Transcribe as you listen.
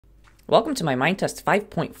Welcome to my Minetest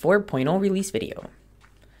 5.4.0 release video.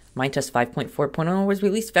 Minetest 5.4.0 was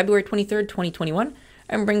released February 23rd, 2021,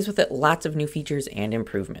 and brings with it lots of new features and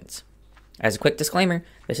improvements. As a quick disclaimer,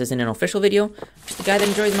 this isn't an official video, just a guy that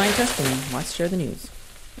enjoys Minetest and wants to share the news.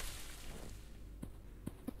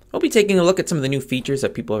 I'll be taking a look at some of the new features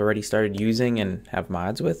that people have already started using and have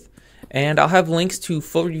mods with, and I'll have links to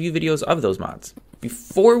full review videos of those mods.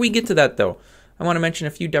 Before we get to that though, I want to mention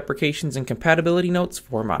a few deprecations and compatibility notes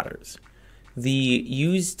for modders. The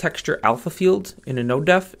use texture alpha field in a node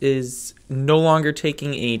def is no longer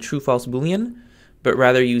taking a true-false boolean, but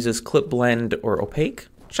rather uses clip blend or opaque.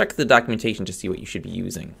 Check the documentation to see what you should be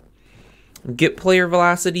using. Get player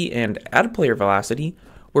velocity and add player velocity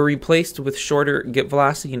were replaced with shorter get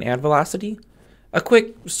velocity and add velocity. A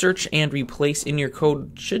quick search and replace in your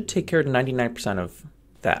code should take care of 99% of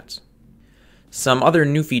that. Some other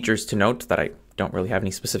new features to note that I don't really have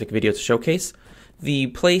any specific video to showcase. The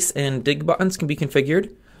place and dig buttons can be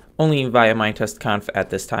configured only via Minetest conf at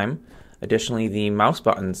this time. Additionally, the mouse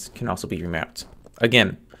buttons can also be remapped.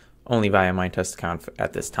 Again, only via Minetest conf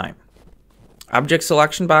at this time. Object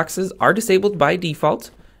selection boxes are disabled by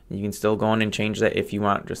default. You can still go in and change that if you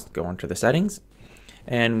want, just go into the settings.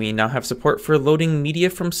 And we now have support for loading media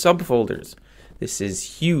from subfolders. This is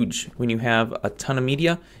huge when you have a ton of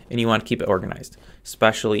media and you want to keep it organized,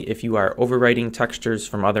 especially if you are overwriting textures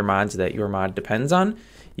from other mods that your mod depends on.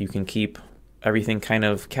 You can keep everything kind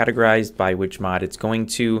of categorized by which mod it's going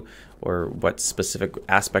to or what specific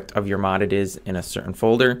aspect of your mod it is in a certain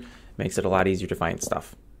folder. Makes it a lot easier to find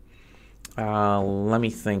stuff. Let me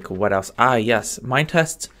think what else. Yes,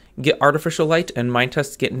 Minetest Get Artificial Light and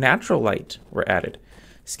Minetest Get Natural Light were added.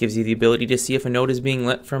 This gives you the ability to see if a node is being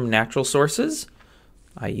lit from natural sources,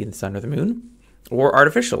 i.e. the sun or the moon, or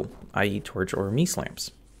artificial, i.e. torch or Mies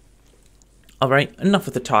lamps. Alright, enough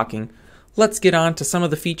with the talking. Let's get on to some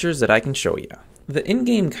of the features that I can show you. The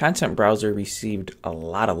in-game content browser received a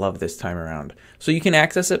lot of love this time around. So you can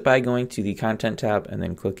access it by going to the Content tab and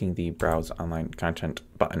then clicking the Browse Online Content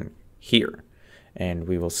button here. And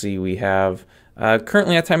we will see we have,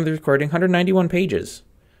 currently at the time of the recording, 191 pages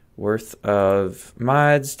worth of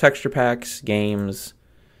mods, texture packs, games.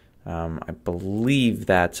 I believe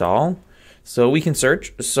that's all. So we can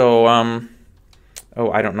search. So,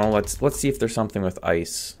 oh, I don't know. Let's see if there's something with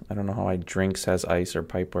ice. I don't know how drinks has ice or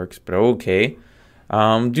Pipeworks, but okay.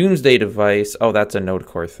 Doomsday device. Oh, that's a node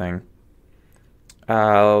core thing.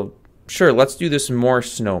 Sure, let's do this more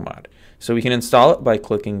snow mod. So we can install it by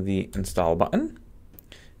clicking the install button.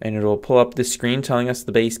 And it'll pull up this screen telling us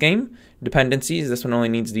the base game. Dependencies, this one only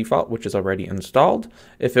needs default, which is already installed.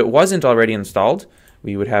 If it wasn't already installed,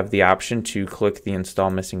 we would have the option to click the install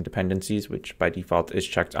missing dependencies, which by default is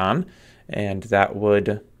checked on. And that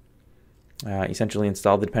would essentially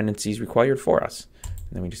install the dependencies required for us. And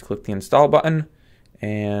then we just click the install button,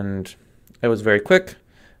 and it was very quick,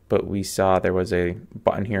 but we saw there was a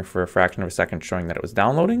button here for a fraction of a second showing that it was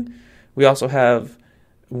downloading. We also have,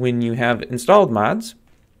 when you have installed mods,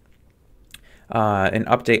 an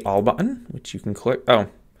update all button, which you can click. Oh,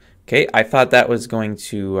 okay. I thought that was going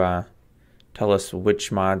to tell us which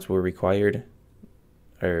mods were required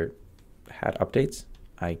or had updates.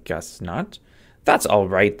 I guess not. That's all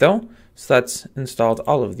right though. So that's installed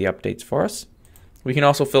all of the updates for us. We can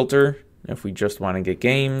also filter if we just want to get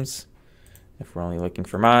games, if we're only looking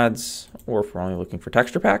for mods, or if we're only looking for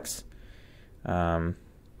texture packs. You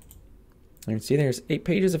can see there's 8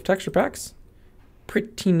 pages of texture packs.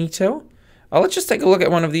 Pretty neato. Let's just take a look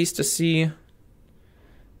at one of these to see.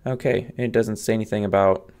 Okay, it doesn't say anything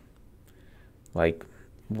about like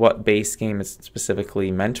what base game is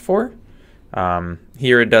specifically meant for.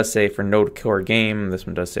 Here it does say for node core game. This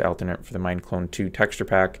one does say alternate for the Mineclone 2 texture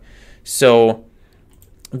pack. So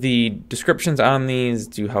the descriptions on these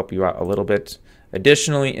do help you out a little bit.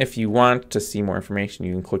 Additionally, if you want to see more information,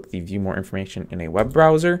 you can click the view more information in a web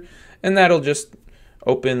browser, and that'll just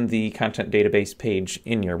open the content database page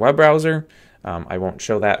in your web browser. I won't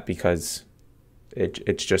show that because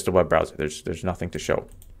it's just a web browser. There's nothing to show.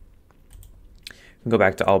 Go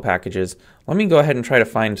back to all packages. Let me go ahead and try to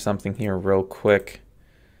find something here real quick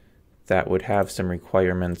that would have some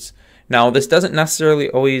requirements. Now, this doesn't necessarily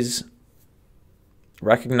always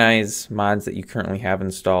recognize mods that you currently have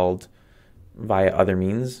installed via other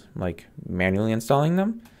means, like manually installing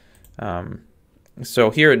them.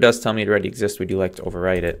 So here it does tell me it already exists. We do like to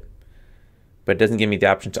overwrite it, but it doesn't give me the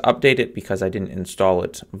option to update it because I didn't install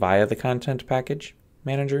it via the content package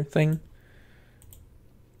manager thing.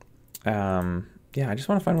 Yeah, I just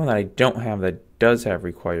want to find one that I don't have that does have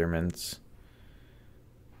requirements.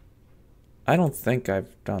 I don't think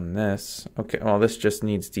I've done this. Okay, well, this just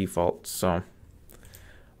needs default, so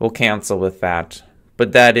we'll cancel with that.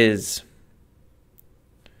 But that is,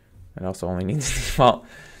 it also only needs, well,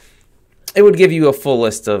 it would give you a full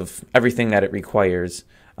list of everything that it requires.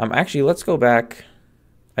 Actually, let's go back.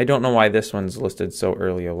 I don't know why this one's listed so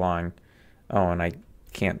early along. Oh, and I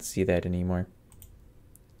can't see that anymore.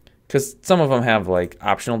 Because some of them have like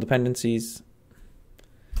optional dependencies.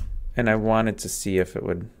 And I wanted to see if it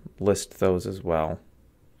would list those as well.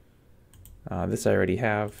 This I already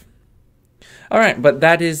have. All right, but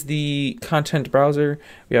that is the content browser.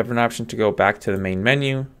 We have an option to go back to the main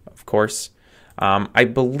menu, of course. I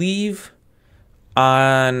believe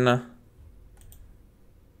on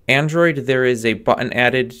Android there is a button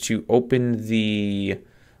added to open the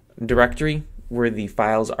directory where the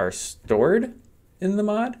files are stored in the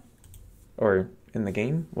mod or in the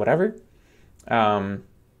game, whatever.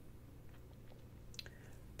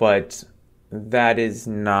 But that is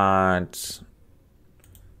not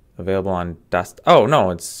available on desktop. Oh, no,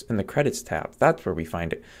 it's in the credits tab. That's where we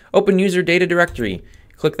find it. Open user data directory.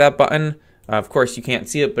 Click that button. Of course, you can't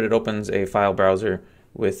see it, but it opens a file browser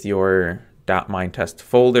with your .minetest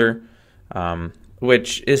folder,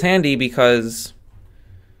 which is handy because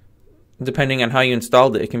depending on how you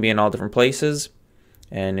installed it, it can be in all different places.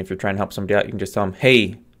 And if you're trying to help somebody out, you can just tell them,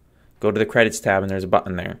 hey, go to the credits tab, and there's a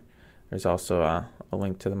button there. There's also a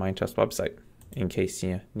link to the Minetest website in case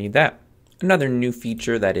you need that. Another new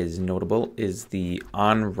feature that is notable is the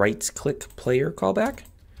on right-click player callback,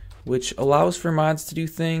 which allows for mods to do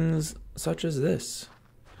things such as this.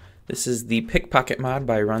 This is the Pickpocket mod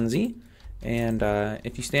by Runzy, and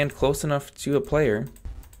if you stand close enough to a player,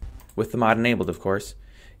 with the mod enabled of course,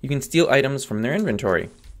 you can steal items from their inventory.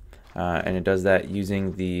 And it does that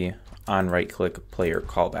using the on right-click player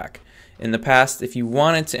callback. In the past, if you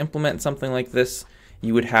wanted to implement something like this,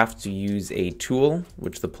 you would have to use a tool,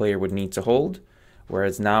 which the player would need to hold,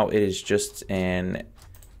 whereas now it is just an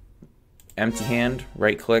empty hand,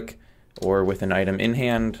 right-click, or with an item in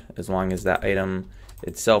hand, as long as that item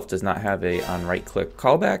itself does not have a on right-click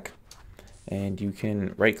callback. And you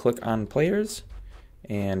can right-click on players,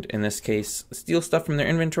 and in this case, steal stuff from their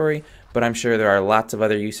inventory, but I'm sure there are lots of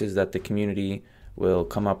other uses that the community will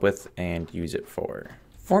come up with and use it for.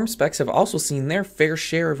 Form specs have also seen their fair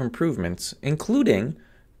share of improvements, including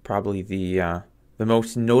probably the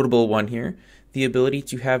most notable one here, the ability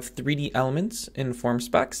to have 3D elements in form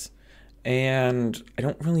specs. And I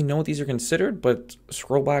don't really know what these are considered, but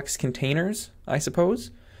scroll box containers, I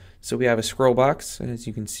suppose. So we have a scroll box, as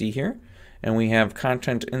you can see here, and we have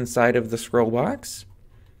content inside of the scroll box.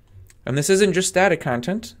 And this isn't just static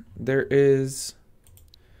content. There is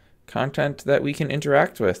content that we can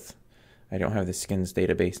interact with. I don't have the skins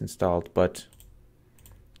database installed, but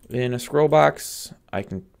in a scroll box, I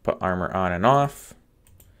can put armor on and off.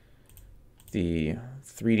 The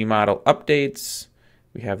 3D model updates.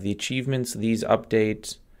 We have the achievements, these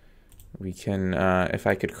update. We can, if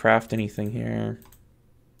I could craft anything here.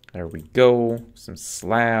 There we go, some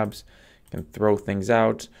slabs. You can throw things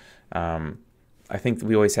out. I think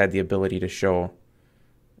we always had the ability to show,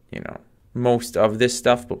 you know, most of this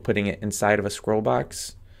stuff, but putting it inside of a scroll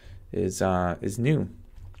box is new.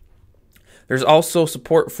 There's also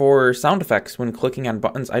support for sound effects when clicking on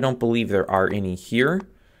buttons. I don't believe there are any here,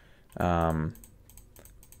 but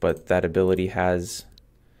that ability has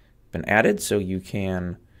been added, so you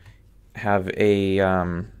can have a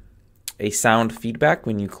sound feedback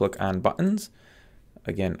when you click on buttons.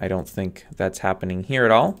 Again, I don't think that's happening here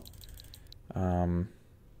at all.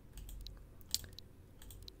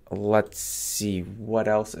 Let's see what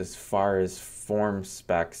else as far as form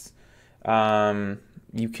specs.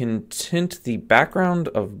 You can tint the background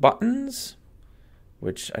of buttons,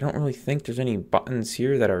 which I don't really think there's any buttons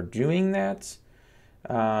here that are doing that.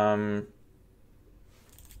 And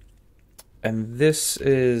this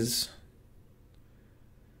is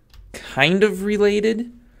kind of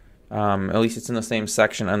related. At least it's in the same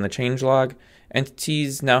section on the changelog.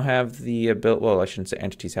 Entities now have the ability, well, I shouldn't say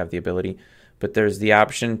entities have the ability, but there's the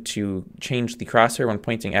option to change the crosshair when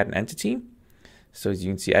pointing at an entity. So as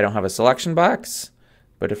you can see, I don't have a selection box,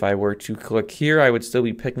 but if I were to click here, I would still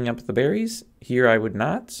be picking up the berries. Here I would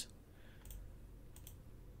not.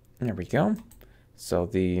 There we go. So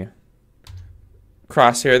the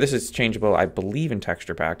crosshair, this is changeable, I believe, in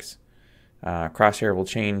texture packs. Crosshair will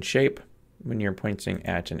change shape when you're pointing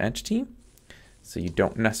at an entity. So you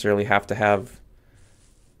don't necessarily have to have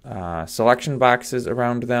selection boxes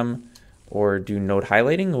around them or do node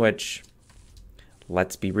highlighting, which,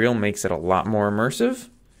 let's be real, makes it a lot more immersive.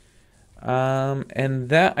 And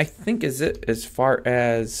that, I think, is it as far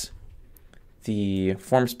as the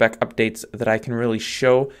form spec updates that I can really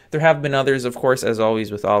show. There have been others, of course, as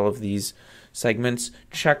always with all of these segments.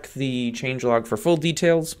 Check the changelog for full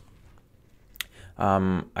details.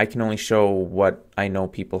 I can only show what I know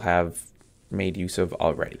people have made use of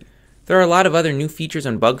already. There are a lot of other new features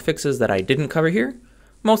and bug fixes that I didn't cover here,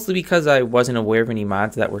 mostly because I wasn't aware of any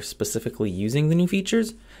mods that were specifically using the new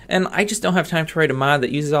features, and I just don't have time to write a mod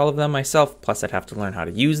that uses all of them myself, plus I'd have to learn how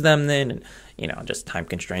to use them then, and just time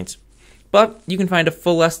constraints. But you can find a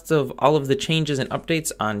full list of all of the changes and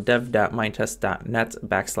updates on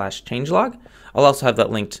dev.minetest.net/changelog. I'll also have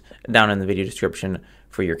that linked down in the video description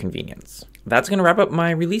for your convenience. That's going to wrap up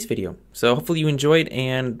my release video. So hopefully you enjoyed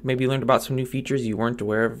and maybe learned about some new features you weren't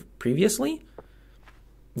aware of previously.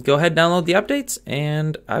 Go ahead, download the updates,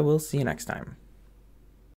 and I will see you next time.